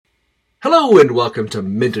Hello and welcome to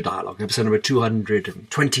Minter Dialogue, episode number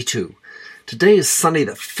 222. Today is Sunday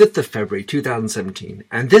the 5th of February 2017,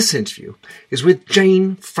 and this interview is with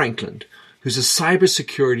Jane Frankland, who's a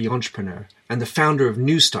cybersecurity entrepreneur and the founder of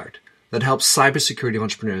Newstart that helps cybersecurity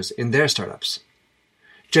entrepreneurs in their startups.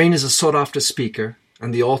 Jane is a sought-after speaker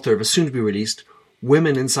and the author of a soon-to-be-released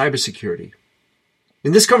Women in Cybersecurity.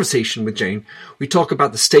 In this conversation with Jane, we talk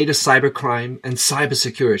about the state of cybercrime and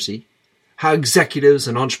cybersecurity, how executives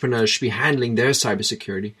and entrepreneurs should be handling their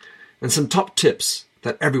cybersecurity, and some top tips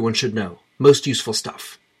that everyone should know. Most useful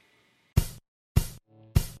stuff.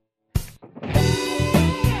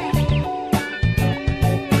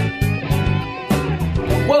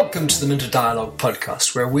 Welcome to the Minter Dialogue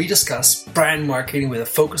podcast, where we discuss brand marketing with a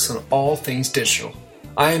focus on all things digital.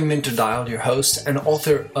 I am Minter Dial, your host and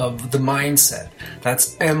author of The Mindset.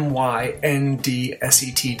 That's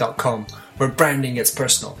MYNDSET.com, where branding gets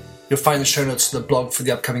personal. You'll find the show notes to the blog for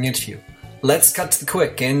the upcoming interview. Let's cut to the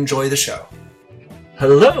quick and enjoy the show.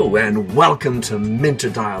 Hello and welcome to Minter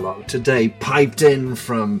Dialogue. Today, piped in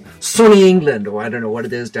from sunny England, or I don't know what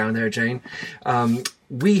it is down there, Jane.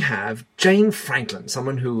 We have Jane Frankland,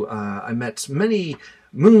 someone who I met many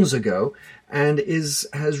moons ago and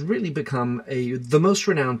has really become the most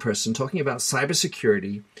renowned person talking about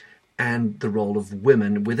cybersecurity and the role of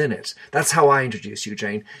women within it. That's how I introduce you,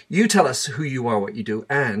 Jane. You tell us who you are, what you do,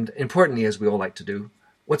 and importantly, as we all like to do,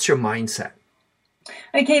 what's your mindset?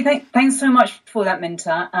 Okay, thanks so much for that,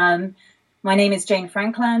 Minter. My name is Jane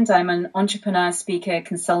Frankland. I'm an entrepreneur, speaker,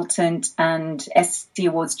 consultant, and SC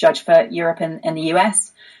Awards judge for Europe and the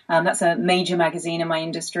US. That's a major magazine in my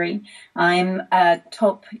industry. I'm a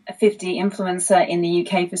top 50 influencer in the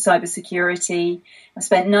UK for cybersecurity. I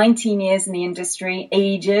spent 19 years in the industry,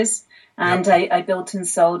 ages, and yep. I built and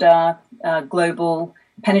sold a global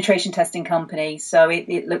penetration testing company. So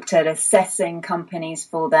it looked at assessing companies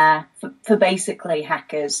for basically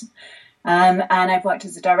hackers. And I've worked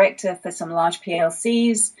as a director for some large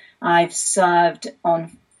PLCs. I've served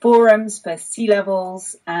on forums for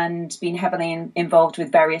C-levels and been heavily involved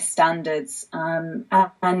with various standards. And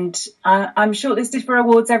I'm shortlisted for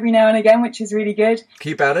awards every now and again, which is really good.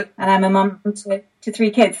 Keep at it. And I'm a mum to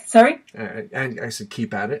 3 kids. Sorry? And I said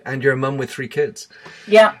keep at it. And you're a mum with 3 kids.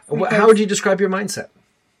 Yeah. How would you describe your mindset?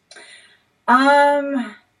 Well,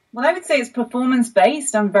 I would say it's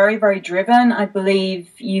performance-based. I'm very, very driven. I believe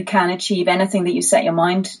you can achieve anything that you set your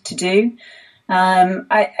mind to do.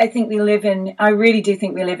 I really do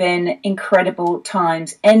think we live in incredible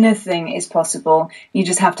times. Anything is possible. You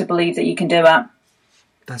just have to believe that you can do it.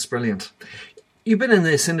 That's brilliant. You've been in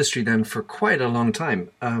this industry then for quite a long time.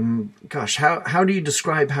 How do you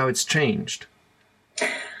describe how it's changed?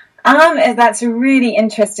 That's a really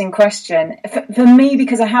interesting question. For me,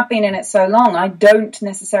 because I have been in it so long, I don't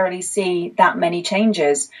necessarily see that many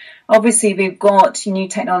changes. Obviously, we've got new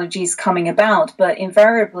technologies coming about, but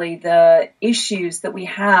invariably the issues that we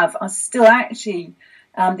have are still actually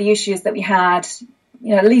the issues that we had,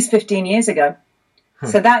 at least 15 years ago.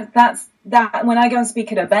 So that's when I go and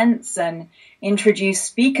speak at events and introduce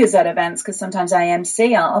speakers at events, because sometimes I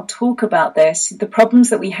MC, I'll talk about this. The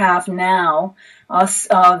problems that we have now are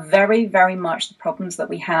very, very much the problems that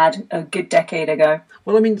we had a good decade ago.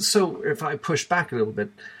 Well, so if I push back a little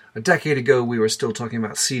bit, a decade ago we were still talking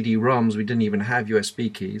about CD-ROMs. We didn't even have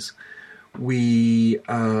USB keys. We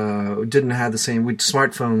didn't have the same.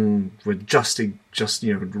 Smartphone were just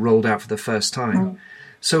rolled out for the first time. Mm.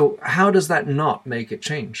 So how does that not make it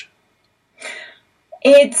change?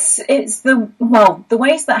 It's the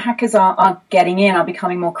ways that hackers are getting in are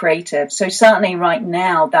becoming more creative. So certainly right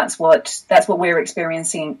now, that's what we're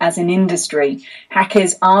experiencing as an industry.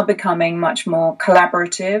 Hackers are becoming much more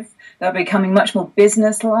collaborative. They're becoming much more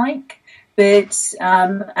business-like,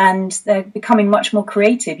 and they're becoming much more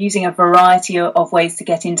creative, using a variety of ways to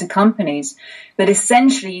get into companies. But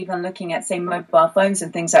essentially, even looking at, say, mobile phones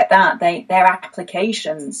and things like that, they're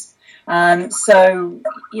applications. Again,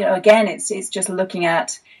 it's just looking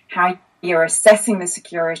at how you're assessing the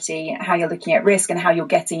security, how you're looking at risk, and how you're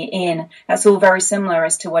getting in. That's all very similar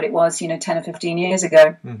as to what it was, 10 or 15 years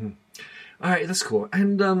ago. Mm-hmm. All right, that's cool.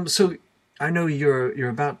 And so I know you're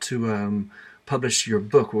about to publish your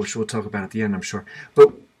book, which we'll talk about at the end, I'm sure.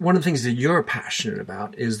 But one of the things that you're passionate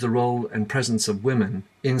about is the role and presence of women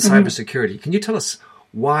in cybersecurity. Can you tell us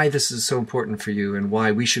why this is so important for you and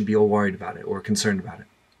why we should be all worried about it or concerned about it?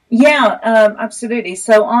 Yeah, absolutely.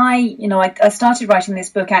 So I started writing this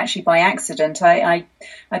book actually by accident. I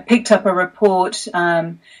picked up a report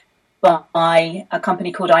by a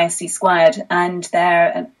company called ISC Squared, and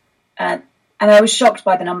I was shocked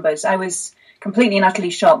by the numbers. I was completely and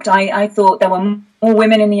utterly shocked. I thought there were more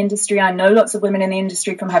women in the industry. I know lots of women in the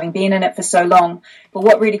industry from having been in it for so long. But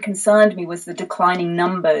what really concerned me was the declining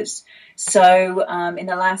numbers. So in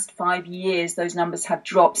the last 5 years, those numbers have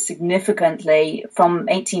dropped significantly from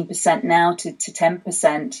 18% now to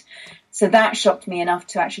 10%. So that shocked me enough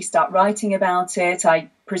to actually start writing about it. I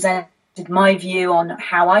presented my view on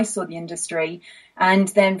how I saw the industry. And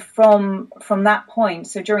then from that point,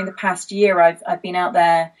 so during the past year, I've been out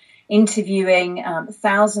there interviewing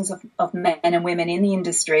thousands of men and women in the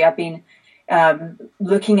industry. I've been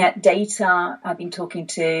looking at data. I've been talking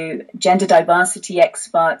to gender diversity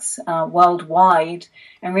experts worldwide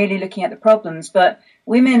and really looking at the problems. But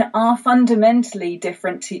women are fundamentally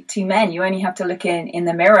different to men. You only have to look in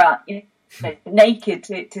the mirror naked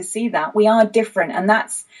to see that. We are different, and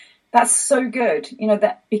that's so good,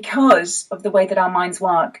 that because of the way that our minds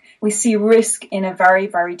work, we see risk in a very,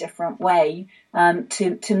 very different way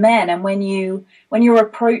to men. And when you're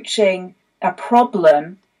approaching a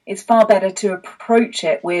problem, it's far better to approach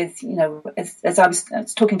it with, as I was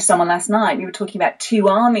talking to someone last night, we were talking about two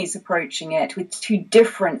armies approaching it with two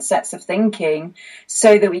different sets of thinking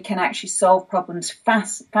so that we can actually solve problems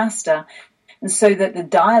faster. And so that the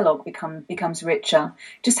dialogue becomes richer.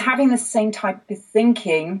 Just having the same type of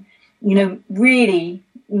thinking, really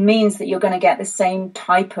means that you're going to get the same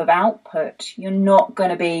type of output. You're not going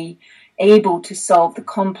to be able to solve the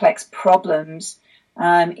complex problems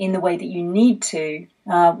in the way that you need to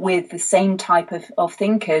with the same type of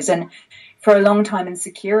thinkers. And for a long time in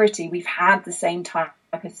security, we've had the same type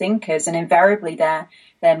of thinkers, and invariably they're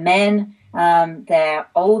men. They're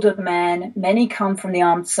older men. Many come from the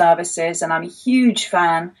armed services, and I'm a huge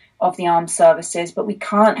fan of the armed services, but we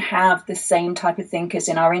can't have the same type of thinkers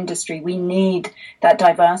in our industry. We need that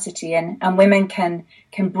diversity, and women can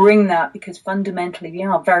bring that, because fundamentally we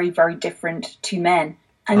are very, very different to men,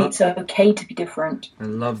 and it's okay to be different. I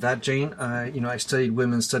love that, Jane. I studied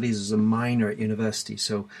women's studies as a minor at university,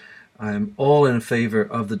 so I'm all in favor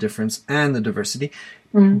of the difference and the diversity.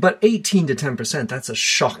 But 18 to 10%, that's a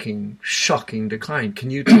shocking, shocking decline.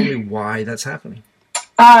 Can you tell me why that's happening?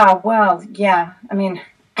 Well, yeah. I mean,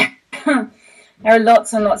 there are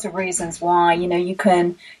lots and lots of reasons why. You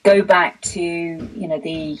can go back to,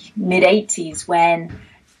 the mid-'80s when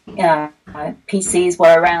PCs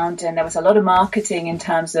were around, and there was a lot of marketing in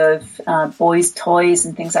terms of boys' toys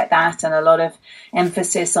and things like that, and a lot of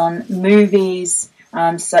emphasis on movies.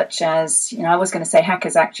 Such as, I was going to say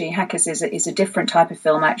Hackers. Actually, Hackers is a different type of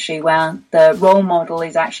film, actually, where the role model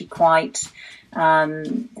is actually quite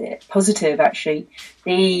positive, actually.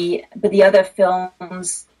 But the other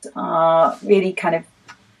films are really kind of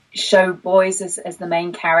show boys as the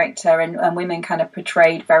main character, and women kind of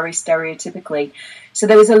portrayed very stereotypically. So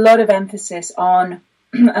there was a lot of emphasis on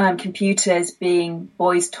computers being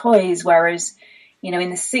boys' toys, whereas, in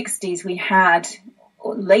the 60s we had,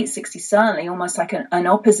 late 60s certainly, almost like an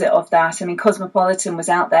opposite of that. I mean, Cosmopolitan was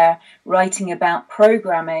out there writing about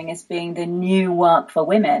programming as being the new work for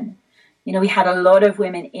women. We had a lot of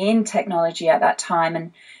women in technology at that time,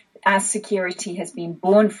 and as security has been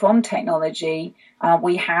born from technology,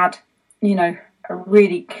 we had, a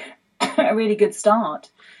really good start.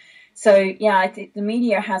 So yeah, I think the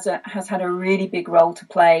media has had a really big role to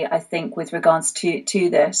play, I think, with regards to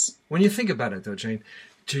this. When you think about it, though, Jane,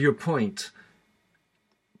 to your point,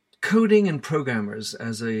 coding and programmers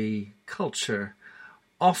as a culture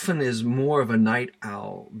often is more of a night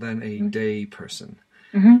owl than a day person.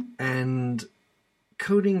 Mm-hmm. And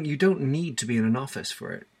coding, you don't need to be in an office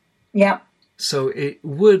for it. Yeah. So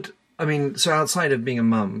so outside of being a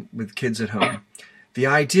mum with kids at home, the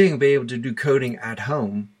idea of being able to do coding at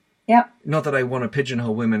home, not that I want to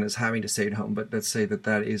pigeonhole women as having to stay at home, but let's say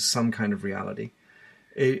that is some kind of reality.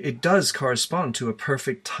 It does correspond to a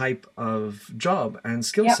perfect type of job and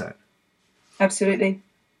skill set. Absolutely.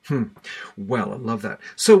 Well, I love that.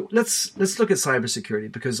 So let's look at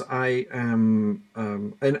cybersecurity, because I am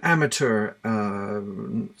an amateur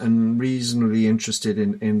and reasonably interested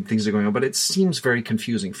in things that are going on, but it seems very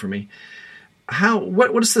confusing for me.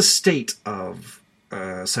 What is the state of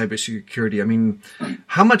cybersecurity? I mean,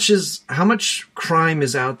 how much crime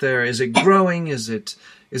is out there? Is it growing? Is it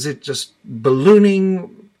just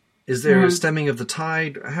ballooning? Is there a stemming of the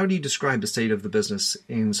tide? How do you describe the state of the business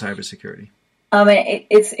in cybersecurity? I mean,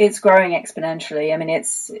 it's growing exponentially. I mean,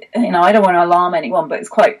 it's, I don't want to alarm anyone, but it's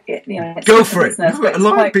quite, it's go for it.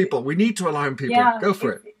 Alarm people. We need to alarm people. Yeah, go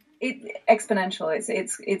for it. It's exponential.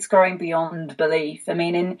 It's growing beyond belief. I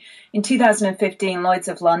mean, in 2015, Lloyd's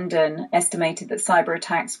of London estimated that cyber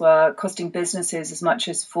attacks were costing businesses as much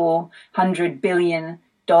as $400 billion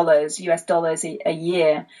US dollars a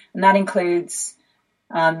year, and that includes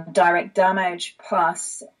direct damage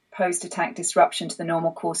plus post-attack disruption to the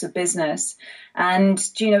normal course of business. And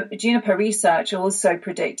Juniper Research also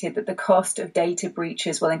predicted that the cost of data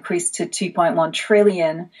breaches will increase to $2.1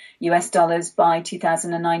 trillion by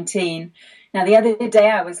 2019. Now, the other day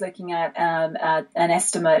I was looking at an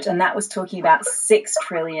estimate, and that was talking about $6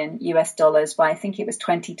 trillion by, I think it was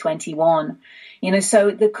 2021.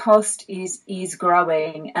 So the cost is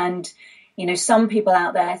growing, and some people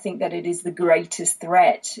out there think that it is the greatest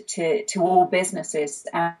threat to all businesses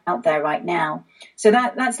out there right now. So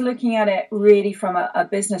that's looking at it really from a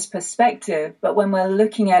business perspective. But when we're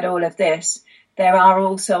looking at all of this, there are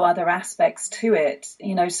also other aspects to it.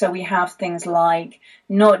 So we have things like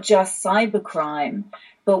not just cybercrime,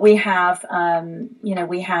 but we have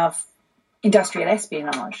industrial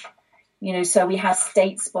espionage. So we have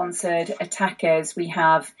state-sponsored attackers. We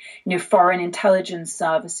have, foreign intelligence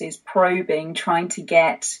services probing, trying to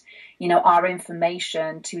get, our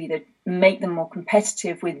information to either make them more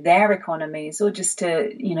competitive with their economies or just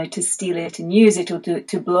to steal it and use it or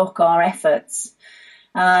to block our efforts.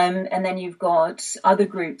 And then you've got other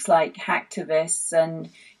groups like hacktivists, and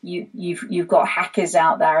you've got hackers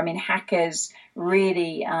out there. I mean, hackers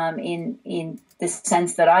really, in the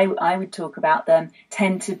sense that I would talk about them,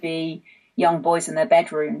 tend to be young boys in their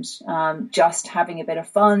bedrooms, just having a bit of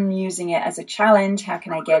fun, using it as a challenge. How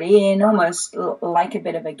can I get in? Almost like a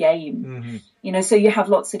bit of a game. Mm-hmm. So you have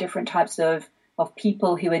lots of different types of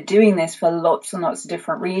people who are doing this for lots and lots of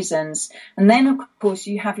different reasons. And then, of course,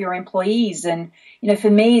 you have your employees. And, for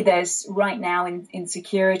me, there's right now in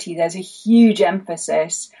security, there's a huge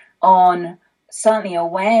emphasis on certainly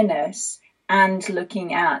awareness and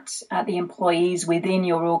looking at the employees within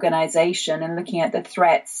your organization and looking at the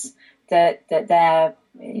threats that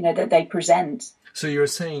they present. So you're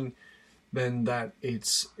saying then that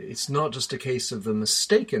it's not just a case of the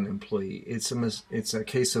mistaken employee, it's a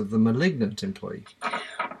case of the malignant employee.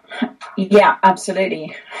 Yeah,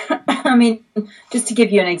 absolutely. I mean, just to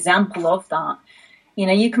give you an example of that,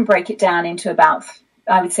 you can break it down into about,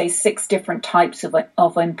 I would say, 6 different types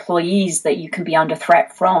of employees that you can be under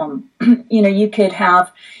threat from. You could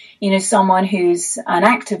have someone who's an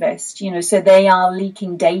activist, so they are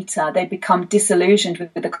leaking data. They become disillusioned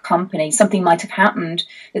with the company. Something might have happened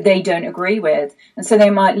that they don't agree with. And so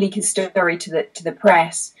they might leak a story to the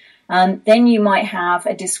press. Then you might have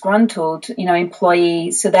a disgruntled,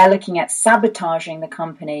 employee. So they're looking at sabotaging the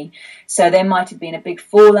company. So there might have been a big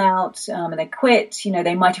fallout, and they quit.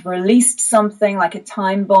 They might have released something like a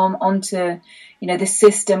time bomb onto, the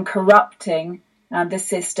system, corrupting the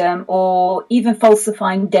system, or even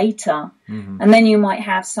falsifying data. Mm-hmm. And then you might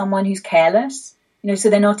have someone who's careless, so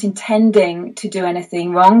they're not intending to do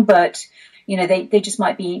anything wrong, but, they just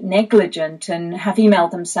might be negligent and have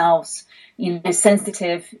emailed themselves,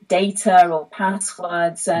 sensitive data or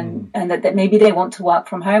passwords, and that maybe they want to work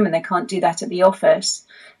from home and they can't do that at the office.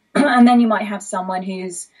 And then you might have someone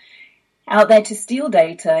who's out there to steal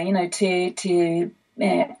data, to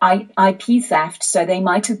IP theft. So they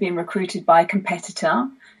might have been recruited by a competitor,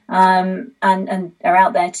 and are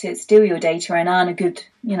out there to steal your data and earn a good,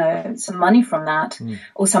 some money from that.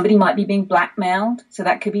 Or somebody might be being blackmailed. So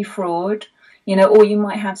that could be fraud, or you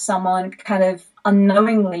might have someone kind of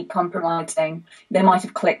unknowingly compromising. They might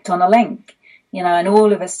have clicked on a link, and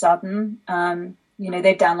all of a sudden,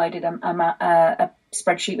 they've downloaded a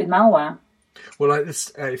spreadsheet with malware. Well,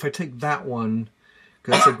 if I take that one,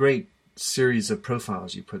 because that's a great series of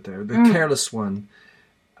profiles you put there. The careless one,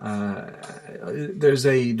 there's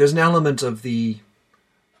an element of the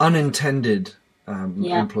unintended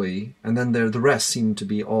employee, and then the rest seem to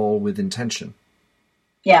be all with intention.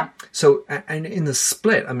 Yeah. So, and in the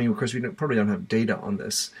split, I mean, of course, we probably don't have data on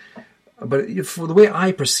this, but for the way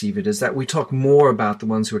I perceive it is that we talk more about the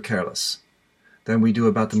ones who are careless than we do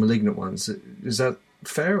about the malignant ones. Is that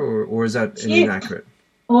fair, or is that inaccurate?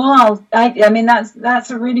 Well, I mean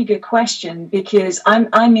that's a really good question, because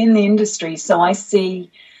I'm in the industry, so I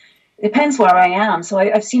see. It depends where I am. So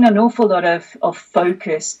I've seen an awful lot of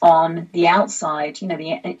focus on the outside,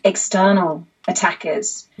 the external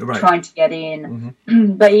attackers trying to get in.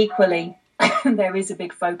 Mm-hmm. But equally, there is a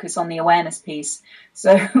big focus on the awareness piece.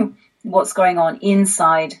 So what's going on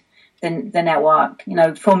inside the network,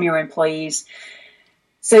 from your employees.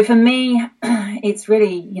 So for me, it's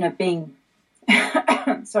really, being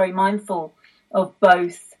mindful of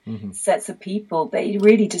both sets of people. But it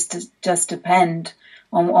really just depend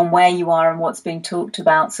on where you are and what's being talked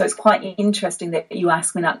about. So it's quite interesting that you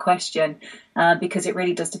asked me that question, because it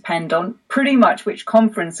really does depend on pretty much which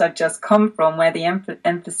conference I've just come from, where the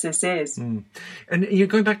emphasis is. And you're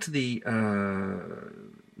going back to the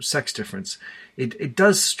sex difference. It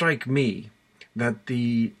does strike me that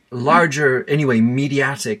the larger, anyway,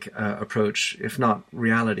 mediatic approach, if not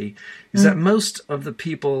reality, is that most of the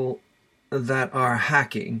people that are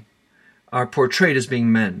hacking are portrayed as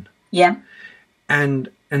being men. Yeah. And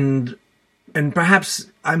perhaps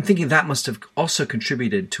I'm thinking that must have also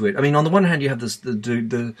contributed to it. I mean, on the one hand, you have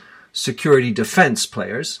the security defense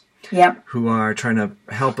players, yeah, who are trying to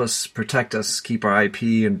help us, protect us, keep our IP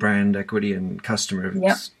and brand equity and customer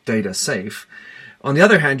data safe. On the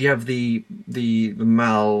other hand, you have the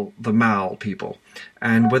mal people,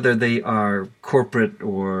 and whether they are corporate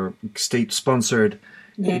or state sponsored,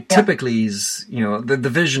 it typically is, the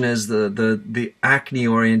vision is the acne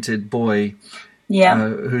oriented boy,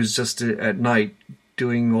 who's just at night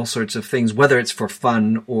doing all sorts of things, whether it's for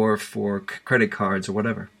fun or for credit cards or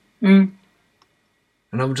whatever. Mm.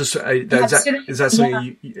 And I'm just, is that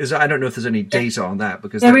something? I don't know if there's any data on that,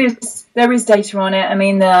 because there is data on it. I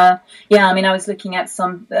mean, I was looking at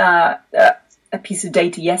a piece of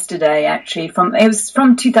data yesterday, actually, it was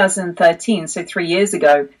from 2013, so 3 years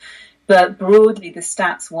ago. But broadly, the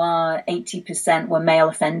stats were 80% were male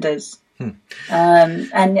offenders.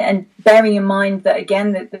 And bearing in mind that,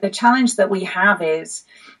 again, the challenge that we have is,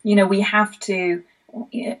 we have to,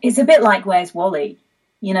 it's a bit like Where's Wally?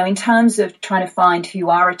 In terms of trying to find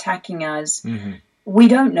who are attacking us, we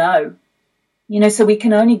don't know. So we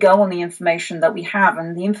can only go on the information that we have,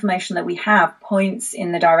 and the information that we have points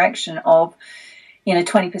in the direction of,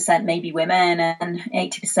 20% may be women and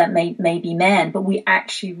 80% may be men, but we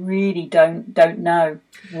actually really don't know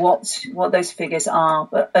what those figures are.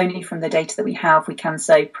 But only from the data that we have, we can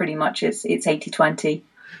say pretty much it's 80-20.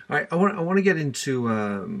 All right, I want to get into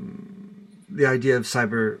the idea of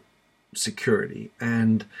cyber security,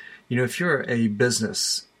 and if you're a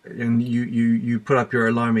business and you put up your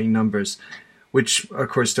alarming numbers, which of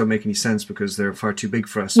course don't make any sense because they're far too big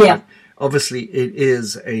for us, but obviously it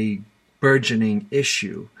is a burgeoning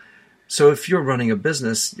issue. So if you're running a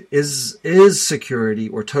business, is security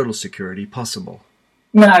or total security possible?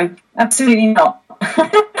 No, absolutely not.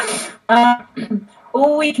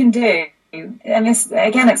 All we can do, and this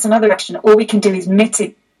again, it's another question, all we can do is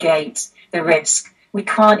mitigate the risk. We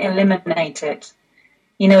can't eliminate it.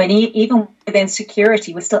 And even within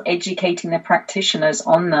security, we're still educating the practitioners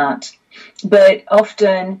on that. But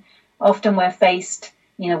often we're faced,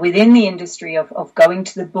 within the industry of going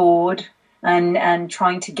to the board and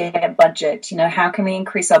trying to get a budget. How can we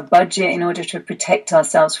increase our budget in order to protect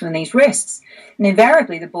ourselves from these risks? And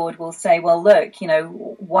invariably, the board will say, well, look,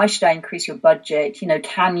 why should I increase your budget?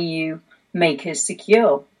 Can you make us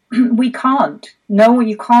secure? We can't. No,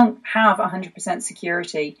 you can't have 100%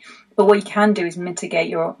 security. But what you can do is mitigate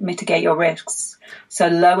your risks, so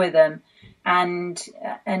lower them, and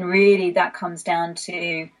really that comes down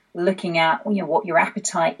to looking at what your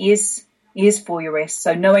appetite is for your risks.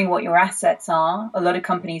 So knowing what your assets are. A lot of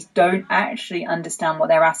companies don't actually understand what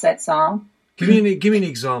their assets are. Give me an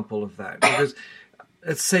example of that, because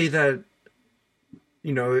let's say that.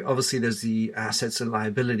 Obviously there's the assets and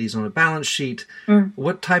liabilities on a balance sheet.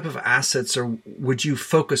 What type of assets would you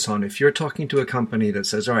focus on if you're talking to a company that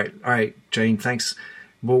says, all right, Jane, thanks.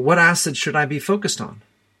 Well, what assets should I be focused on?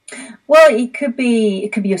 Well, it could be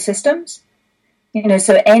your systems.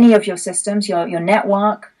 So any of your systems, your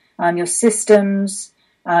network, your systems,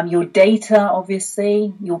 your data,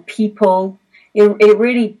 obviously, your people. It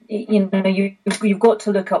really, you've got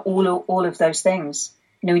to look at all of those things.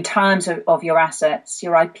 In terms of your assets,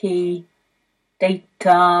 your IP,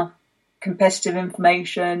 data, competitive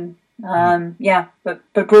information,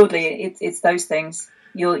 but broadly, it's those things: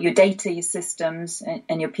 your data, your systems,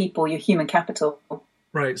 and your people, your human capital.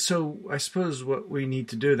 Right. So I suppose what we need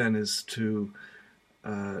to do then is to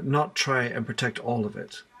not try and protect all of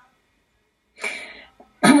it.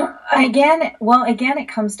 Again, it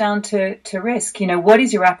comes down to risk. What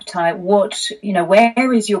is your appetite?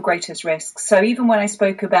 Where is your greatest risk? So even when I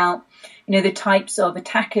spoke about, the types of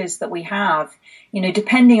attackers that we have,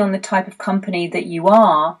 depending on the type of company that you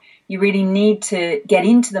are, you really need to get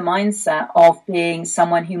into the mindset of being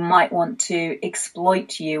someone who might want to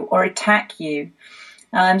exploit you or attack you.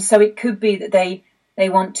 So it could be that they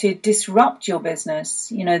want to disrupt your business.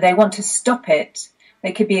 They want to stop it.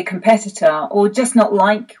 They could be a competitor or just not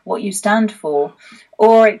like what you stand for.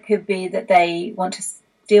 Or it could be that they want to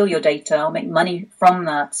steal your data or make money from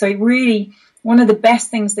that. So really, one of the best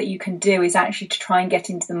things that you can do is actually to try and get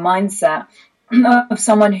into the mindset of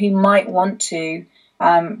someone who might want to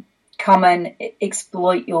come and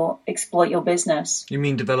exploit your business. You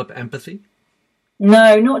mean develop empathy?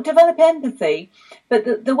 No, not develop empathy, but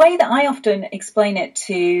the way that I often explain it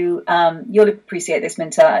to, you'll appreciate this,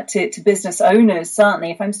 Minter, to business owners,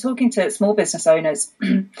 certainly, if I'm talking to small business owners,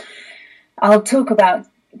 I'll talking about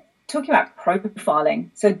profiling.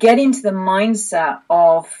 So get into the mindset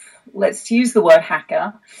of, let's use the word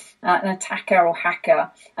hacker, an attacker or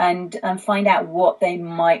hacker, and find out what they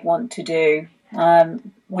might want to do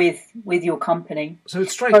with your company. So it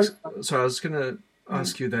strikes. So I was going to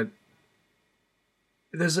ask you that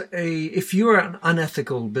if you're an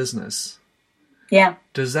unethical business, yeah,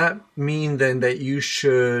 does that mean then that you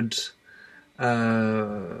should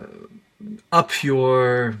up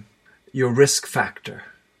your risk factor?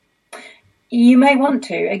 You may want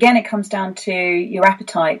to. Again, it comes down to your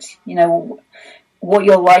appetite, what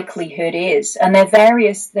your likelihood is. And there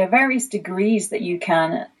are various degrees that you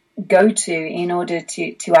can go to in order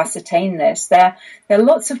to ascertain this. There are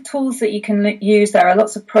lots of tools that you can use. There are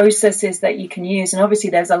lots of processes that you can use. And obviously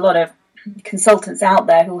there's a lot of consultants out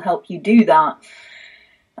there who help you do that,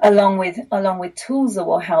 along with tools that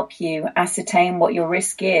will help you ascertain what your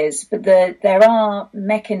risk is. But there are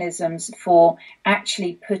mechanisms for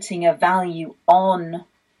actually putting a value on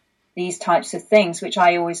these types of things, which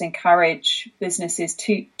I always encourage businesses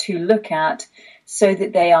to look at, so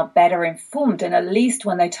that they are better informed. And at least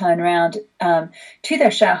when they turn around to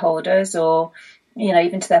their shareholders, or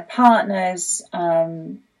even to their partners,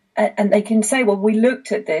 and they can say, well, we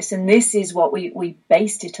looked at this and this is what we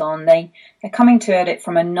based it on. They're coming to it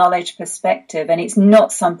from a knowledge perspective, and it's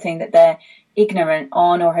not something that they're ignorant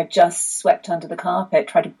on or have just swept under the carpet,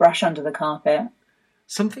 tried to brush under the carpet.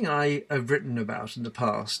 Something I have written about in the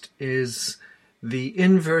past is the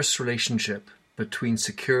inverse relationship between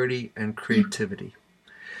security and creativity.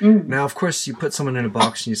 Now, of course, you put someone in a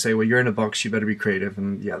box and you say, well, you're in a box, you better be creative.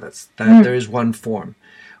 And yeah, there is one form.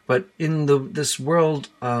 But in this world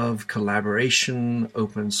of collaboration,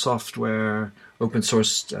 open software, open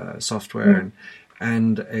source software,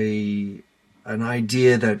 and an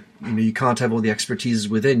idea that you can't have all the expertise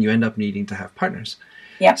within, you end up needing to have partners.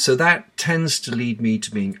 Yeah. So that tends to lead me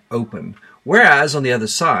to being open. Whereas on the other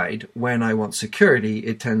side, when I want security,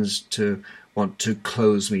 it tends to want to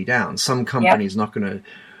close me down. Some companies not going to.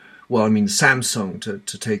 Well, I mean, Samsung,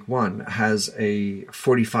 to take one, has a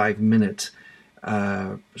 45-minute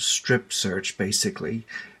strip search, basically,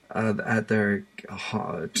 at their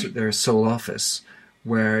sole office,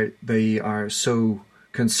 where they are so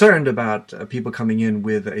concerned about people coming in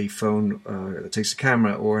with a phone that takes a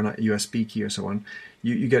camera or a USB key or so on.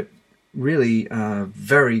 You get really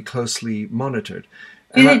very closely monitored.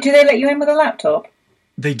 Do they let you in with a laptop?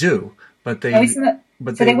 They do, but they...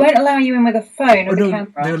 So they won't allow you in with a phone or the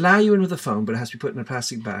camera? They allow you in with a phone, but it has to be put in a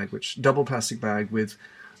plastic bag, double plastic bag with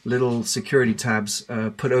little security tabs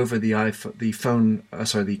put over the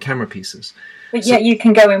camera pieces. But yet you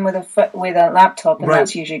can go in with a laptop, and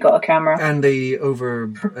that's usually got a camera. And they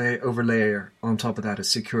overlay on top of that a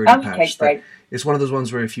security patch. Okay, great. It's one of those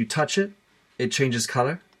ones where if you touch it, it changes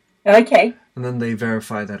color. Okay. And then they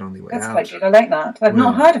verify that on the way out. That's quite good. I like that. I've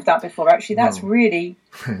not heard of that before, actually. That's really...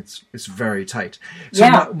 It's very tight. So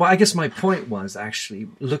I guess my point was actually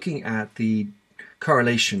looking at the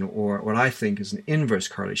correlation, or what I think is an inverse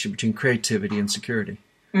correlation between creativity and security.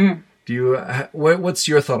 Do you? What's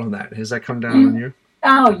your thought on that? Has that come down on you?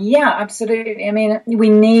 Oh, yeah, absolutely. I mean, we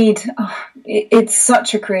need... it's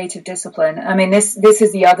such a creative discipline. I mean, this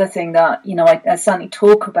is the other thing that, I certainly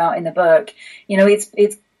talk about in the book.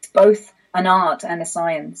 It's both an art and a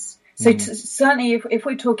science. So certainly if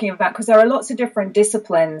we're talking about, because there are lots of different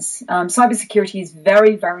disciplines, cybersecurity is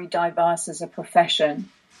very, very diverse as a profession.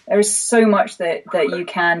 There is so much that you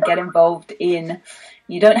can get involved in.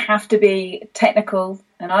 You don't have to be technical,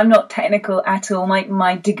 and I'm not technical at all.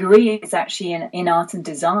 My degree is actually in art and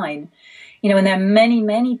design. And there are many,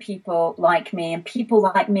 many people like me, and people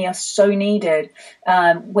like me are so needed,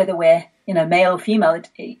 whether we're, male or female,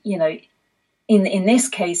 In this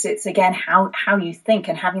case, it's again how you think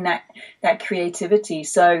and having that creativity.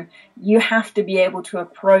 So you have to be able to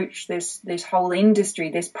approach this whole industry,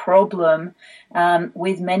 this problem,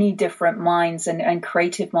 with many different minds, and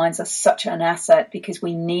creative minds are such an asset, because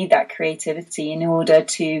we need that creativity in order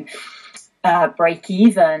to break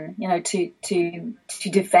even, to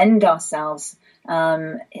defend ourselves,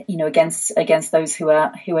 against those who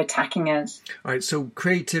are attacking us. All right. So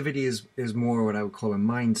creativity is more what I would call a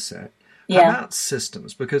mindset. Yeah. How about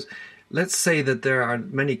systems? Because let's say that there are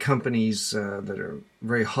many companies that are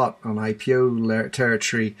very hot on IPO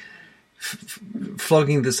territory,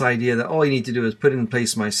 flogging this idea that all you need to do is put in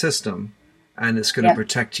place my system, and it's going to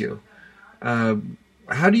protect you.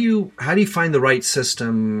 How do you find the right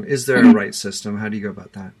system? Is there a right system? How do you go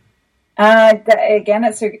about that? Again,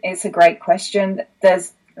 it's a great question.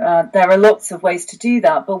 There's there are lots of ways to do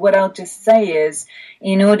that. But what I'll just say is,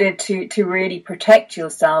 in order to really protect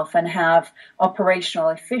yourself and have operational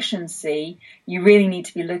efficiency, you really need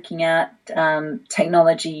to be looking at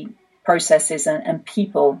technology, processes, and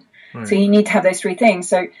people. Right. So you need to have those three things.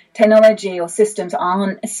 So technology or systems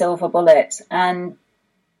aren't a silver bullet, and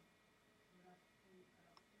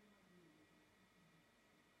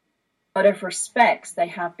a lot of respects they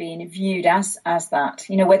have been viewed as that,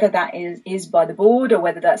 whether that is by the board or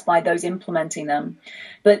whether that's by those implementing them.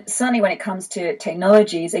 But certainly when it comes to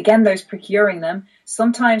technologies, again, those procuring them,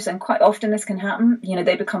 sometimes and quite often this can happen,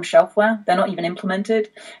 they become shelfware. They're not even implemented,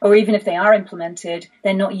 or even if they are implemented,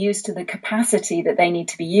 they're not used to the capacity that they need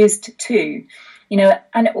to be used to,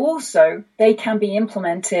 and also they can be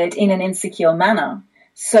implemented in an insecure manner.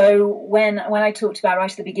 So when I talked about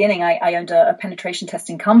right at the beginning, I owned a penetration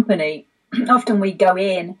testing company. Often we go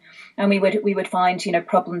in and we would find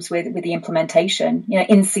problems with the implementation,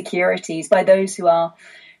 insecurities by those who are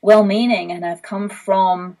well-meaning and have come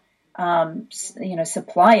from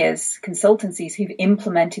suppliers, consultancies who've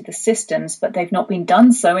implemented the systems, but they've not been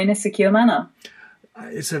done so in a secure manner.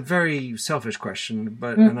 It's a very selfish question,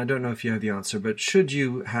 and I don't know if you have the answer, but should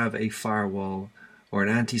you have a firewall or an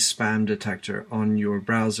anti-spam detector on your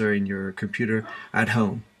browser in your computer at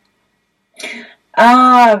home?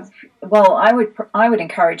 Well, I would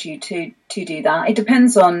encourage you to do that. It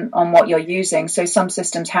depends on what you're using. So some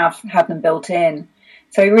systems have them built in.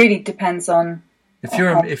 So it really depends on. If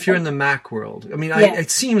you're in the Mac world, I mean,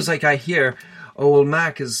 it seems like I hear,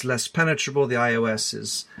 Mac is less penetrable. The iOS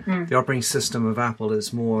is the operating system of Apple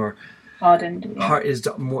is more hardened, is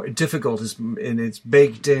more difficult, and it's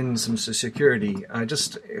baked in some security. I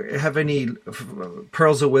just have any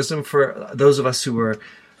pearls of wisdom for those of us who are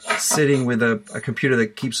sitting with a computer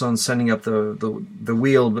that keeps on sending up the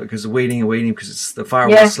wheel because waiting because it's the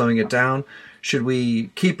firewall slowing it down. Should we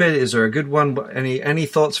keep it? Is there a good one? Any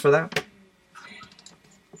thoughts for that?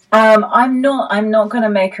 I'm not going to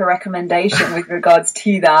make a recommendation with regards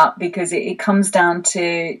to that, because it comes down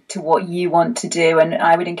to what you want to do, and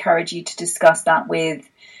I would encourage you to discuss that with,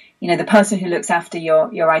 the person who looks after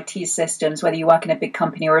your IT systems, whether you work in a big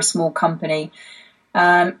company or a small company.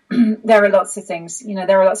 There are lots of things,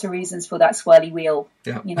 there are lots of reasons for that swirly wheel,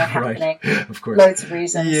 happening. Right. Of course. Loads of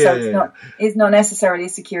reasons. It's not necessarily a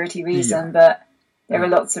security reason, but there are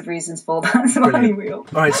lots of reasons for that swirly wheel.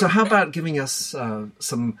 All right. So how about giving us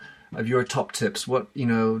some of your top tips? What,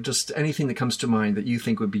 just anything that comes to mind that you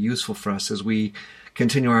think would be useful for us as we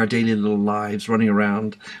continue our daily little lives running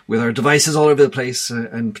around with our devices all over the place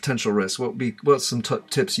and potential risks. What's some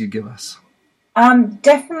tips you'd give us?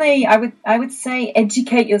 Definitely, I would say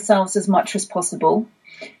educate yourselves as much as possible,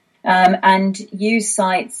 and use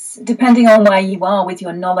sites depending on where you are with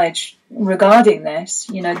your knowledge regarding this.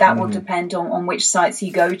 That will depend on which sites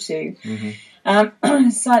you go to.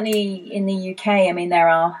 Certainly in the UK, I mean, there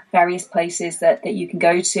are various places that you can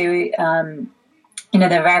go to. There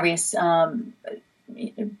are various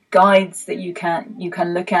guides that you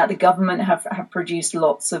can look at. The government have produced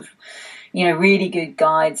lots of really good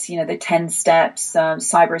guides, the 10 steps,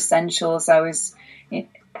 Cyber Essentials. I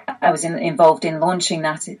was involved in launching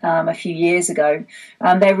that a few years ago.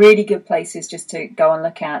 They're really good places just to go and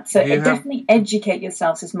look at. So definitely educate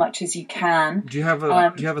yourselves as much as you can. Do you have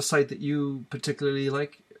a site that you particularly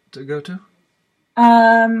like to go to?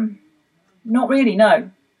 Not really, no.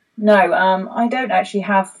 I don't actually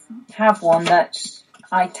have one that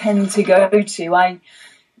I tend to go to. I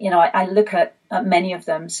look at many of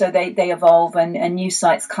them, so they evolve and new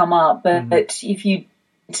sites come up. But if you,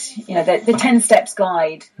 the 10 Steps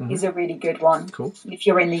Guide is a really good one. Cool. If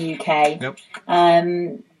you're in the UK. Yep.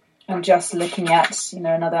 I'm just looking at,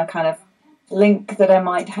 another kind of link that I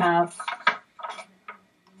might have.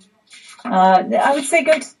 I would say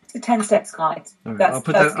go to the 10 Steps Guide. Okay. I'll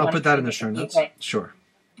put that in the show notes. Okay. Sure.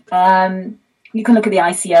 You can look at the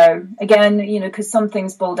ICO again, because some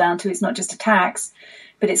things boil down to it's not just a tax,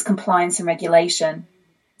 but it's compliance and regulation.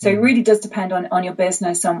 So it really does depend on your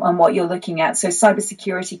business, on what you're looking at. So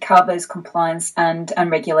cybersecurity covers compliance and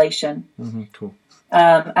regulation, cool.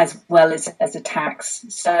 As well as a tax.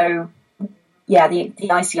 So yeah, the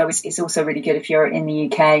ICO is also really good if you're in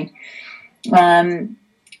the UK.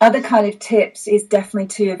 Other kind of tips is definitely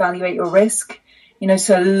to evaluate your risk.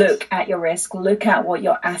 So look at your risk, look at what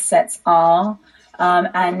your assets are,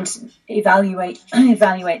 and evaluate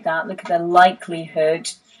that. Look at the likelihood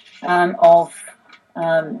of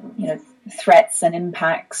threats and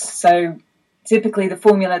impacts. So typically the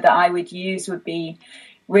formula that I would use would be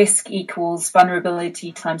risk equals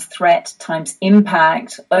vulnerability times threat times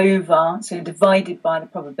impact over, so divided by the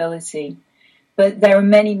probability. but there are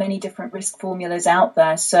many, many different risk formulas out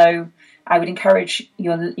there. So I would encourage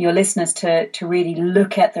your listeners to really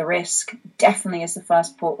look at the risk, definitely as the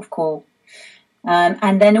first port of call.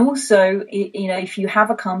 And then also, if you have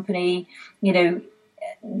a company,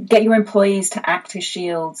 get your employees to act as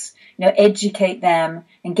shields, educate them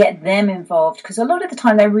and get them involved, because a lot of the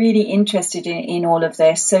time they're really interested in all of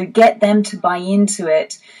this. So get them to buy into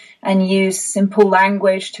it and use simple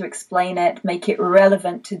language to explain it, make it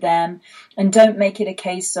relevant to them, and don't make it a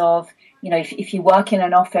case of, if you work in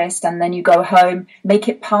an office and then you go home, make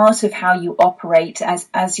it part of how you operate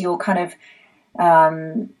as your kind of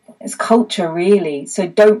as culture, really. So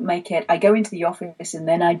don't make it, I go into the office and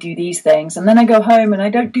then I do these things, and then I go home and I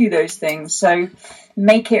don't do those things. So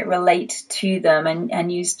make it relate to them,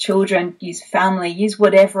 and use children, use family, use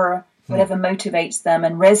whatever motivates them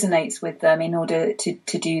and resonates with them in order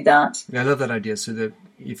to do that. Yeah, I love that idea. So that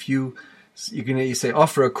if you can say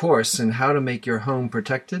offer a course in how to make your home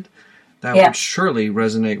protected, that would surely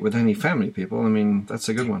resonate with any family people. I mean, that's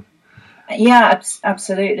a good one. Yeah,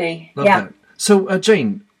 absolutely. Love that. So,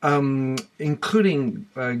 Jane, including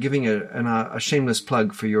giving a shameless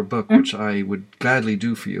plug for your book, which I would gladly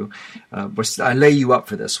do for you, but I lay you up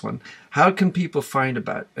for this one. How can people find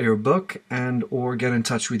about your book and or get in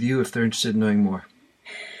touch with you if they're interested in knowing more?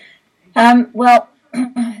 Well,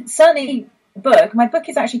 certainly my book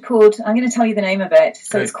is actually called, I'm going to tell you the name of it.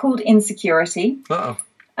 So Great. It's called Insecurity. Uh-oh.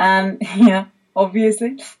 Yeah,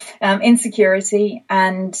 obviously. Insecurity,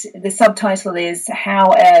 and the subtitle is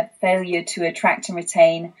How a Failure to Attract and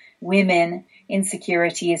Retain Women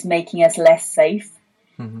Insecurity is Making Us Less Safe.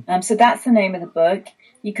 Mm-hmm. So that's the name of the book.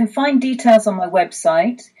 You can find details on my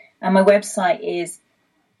website, and my website is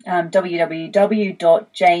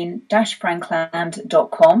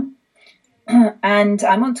www.jane-frankland.com. And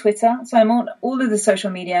I'm on Twitter, so I'm on all of the social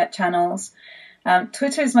media channels.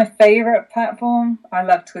 Twitter is my favorite platform. I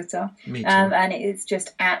love Twitter. Me too. And it's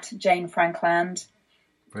just at Jane Frankland.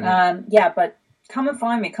 But come and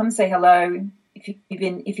find me. Come and say hello. If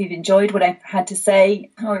you've enjoyed what I've had to say,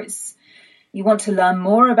 or you want to learn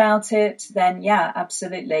more about it, then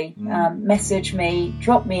absolutely. Message me,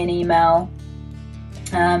 drop me an email.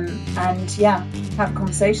 Have a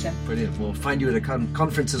conversation. Brilliant. We'll find you at a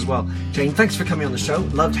conference as well. Jane, thanks for coming on the show.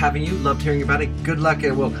 Loved having you. Loved hearing about it. Good luck.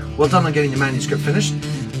 Well done on getting the manuscript finished.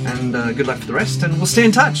 And good luck for the rest. And we'll stay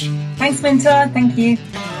in touch. Thanks, Minter. Thank you.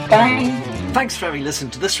 Bye. Thanks for having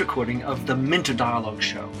listened to this recording of the Minter Dialogue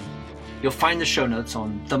Show. You'll find the show notes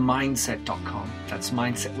on themindset.com. That's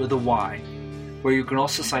mindset with a Y. Where you can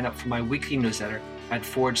also sign up for my weekly newsletter at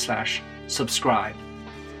 /subscribe.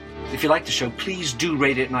 If you like the show, please do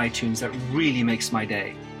rate it in iTunes. That really makes my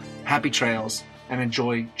day. Happy trails, and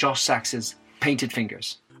enjoy Josh Sachs's Painted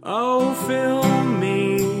Fingers. Oh, fill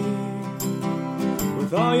me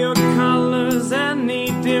with all your colors,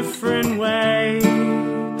 any different way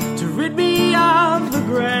to rid me of the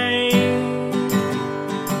gray,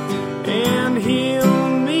 and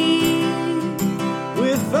heal me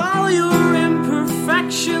with all your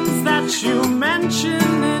imperfections that you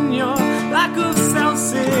mention in your lack of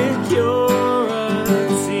self-security.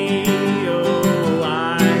 Oh,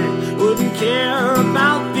 I wouldn't care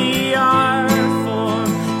about the art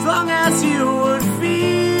form as long as you would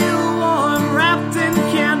feel warm, wrapped in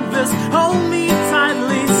canvas. Hold me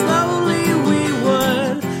tightly, slowly we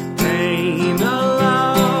would paint a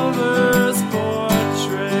lover's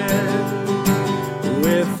portrait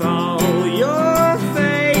with all your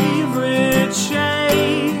favorite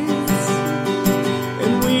shades,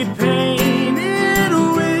 and we'd paint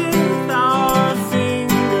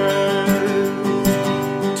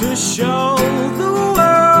show the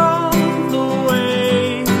world the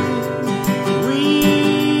way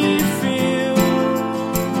we feel.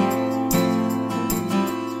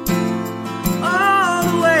 Oh,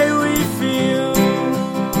 the way we feel.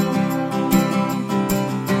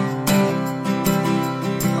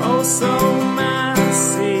 Oh, so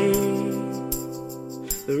messy.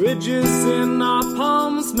 The ridges in our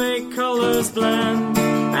palms make colors blend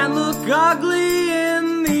and look ugly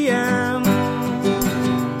in the end.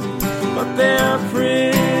 But they're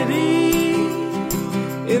pretty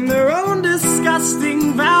in their own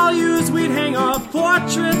disgusting values. We'd hang our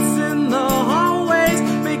portraits in the hallways,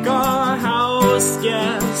 make our house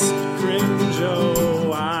guests cringe.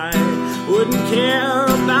 Oh, I wouldn't care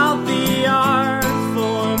about the art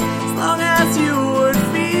form as long as you would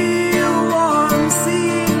feel warm,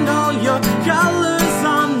 seeing all your colors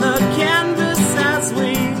on the canvas as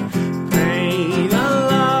we paint a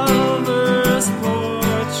lover's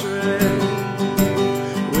portrait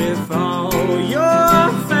with all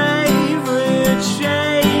your favorite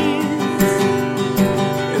shades,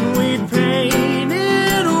 and we'd paint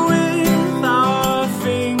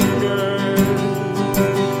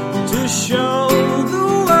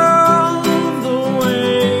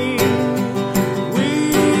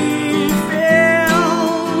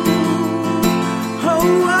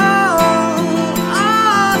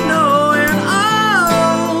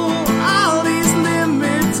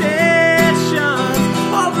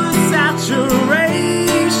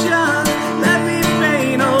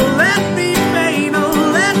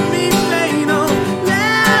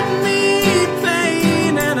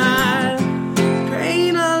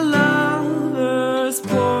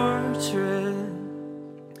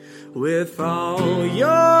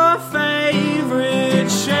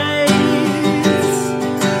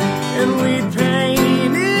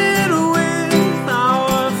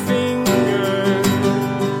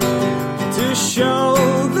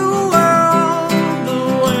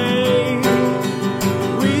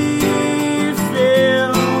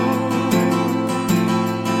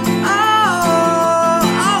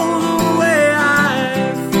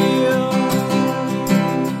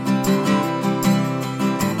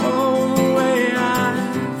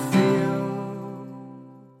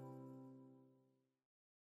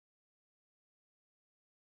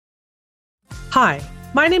Hi,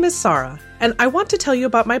 my name is Sarah, and I want to tell you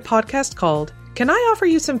about my podcast called Can I Offer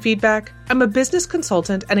You Some Feedback? I'm a business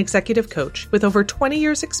consultant and executive coach with over 20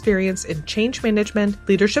 years' experience in change management,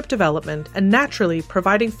 leadership development, and naturally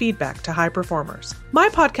providing feedback to high performers. My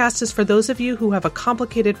podcast is for those of you who have a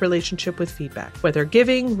complicated relationship with feedback, whether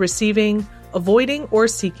giving, receiving, avoiding, or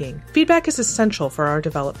seeking. Feedback is essential for our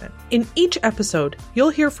development. In each episode, you'll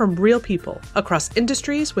hear from real people across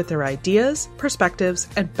industries with their ideas, perspectives,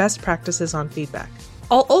 and best practices on feedback.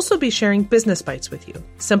 I'll also be sharing business bites with you,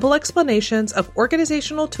 simple explanations of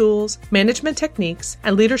organizational tools, management techniques,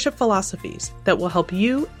 and leadership philosophies that will help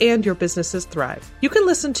you and your businesses thrive. You can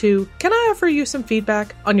listen to Can I Offer You Some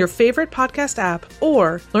Feedback on your favorite podcast app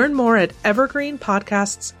or learn more at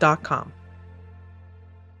evergreenpodcasts.com.